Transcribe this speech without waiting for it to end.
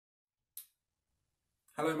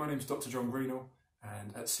Hello, my name is Dr. John Greenall,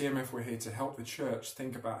 and at CMF we're here to help the church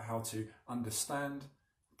think about how to understand,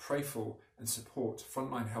 pray for and support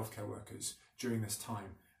frontline healthcare workers during this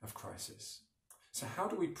time of crisis. So how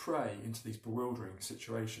do we pray into these bewildering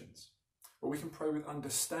situations? Well, we can pray with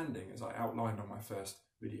understanding, as I outlined on my first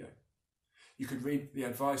video. You could read the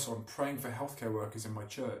advice on praying for healthcare workers in my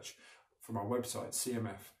church from our website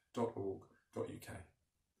cmf.org.uk.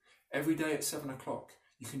 Every day at 7 o'clock,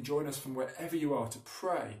 you can join us from wherever you are to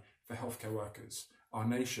pray for healthcare workers, our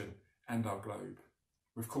nation and our globe.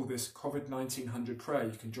 We've called this COVID-1900 Prayer.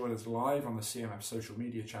 You can join us live on the CMF social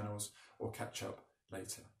media channels or catch up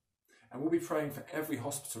later. And we'll be praying for every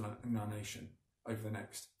hospital in our nation over the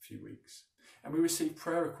next few weeks. And we receive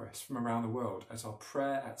prayer requests from around the world at our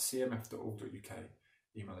prayer@cmf.org.uk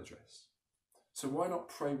email address. So why not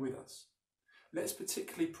pray with us? Let's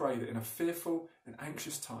particularly pray that in a fearful and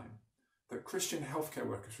anxious time, that Christian healthcare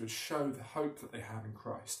workers would show the hope that they have in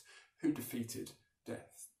Christ, who defeated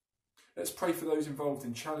death. Let's pray for those involved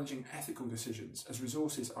in challenging ethical decisions as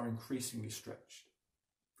resources are increasingly stretched.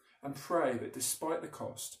 And pray that despite the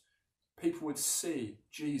cost, people would see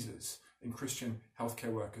Jesus in Christian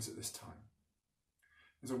healthcare workers at this time.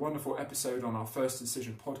 There's a wonderful episode on our First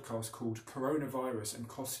Incision podcast called Coronavirus and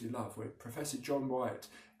Costly Love, where Professor John Wyatt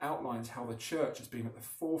outlines how the church has been at the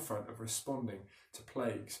forefront of responding to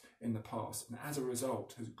plagues in the past and as a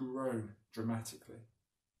result has grown dramatically.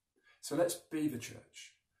 So let's be the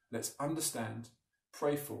church. Let's understand,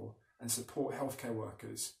 pray for and support healthcare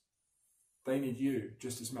workers. They need you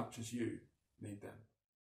just as much as you need them.